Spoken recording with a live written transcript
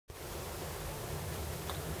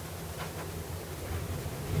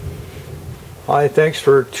Hi, thanks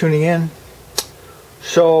for tuning in.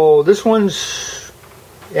 So this one's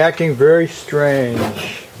acting very strange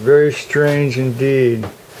indeed.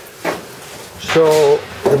 So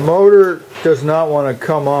the motor does not want to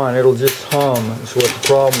come on, it'll just hum, is what the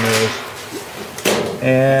problem is.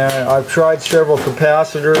 And I've tried several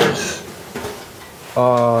capacitors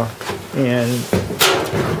and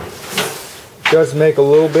it does make a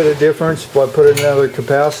little bit of difference, but I put another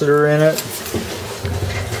capacitor in it.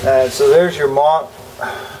 And so there's your God,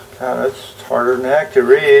 that's harder than heck to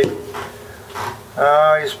read.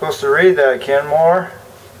 You're supposed to read that, Kenmore.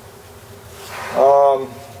 So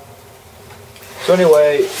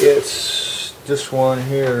anyway, it's this one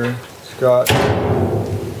here. It's got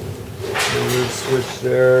the switch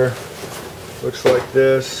there. Looks like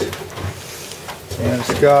this. And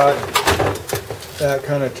it's got that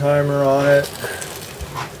kind of timer on it.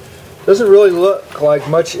 Doesn't really look like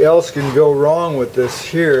much else can go wrong with this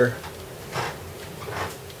here.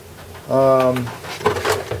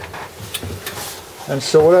 And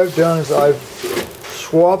so what I've done is I've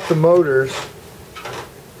swapped the motors,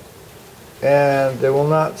 and they will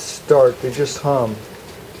not start, they just hum.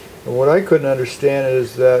 And what I couldn't understand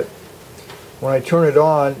is that when I turn it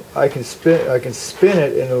on, I can spin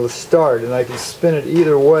it and it'll start, and I can spin it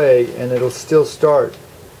either way and it'll still start.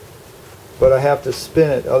 But I have to spin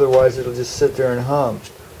it, otherwise it'll just sit there and hum.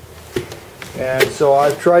 And so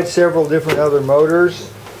I've tried several different other motors,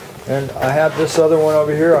 and I have this other one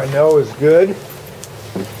over here I know is good.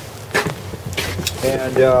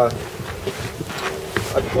 And I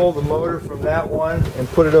pulled the motor from that one and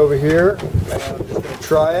put it over here, and I'm just going to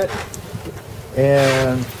try it,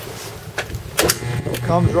 and it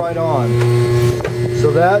comes right on. So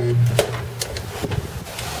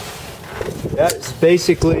that's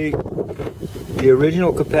basically the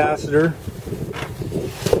original capacitor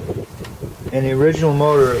and the original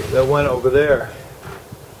motor that went over there.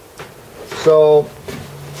 So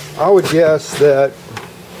I would guess that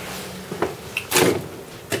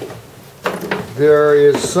there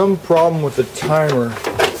is some problem with the timer.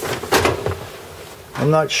 I'm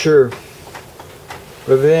not sure.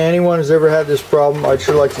 But if anyone has ever had this problem, I'd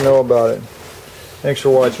sure like to know about it. Thanks for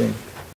watching.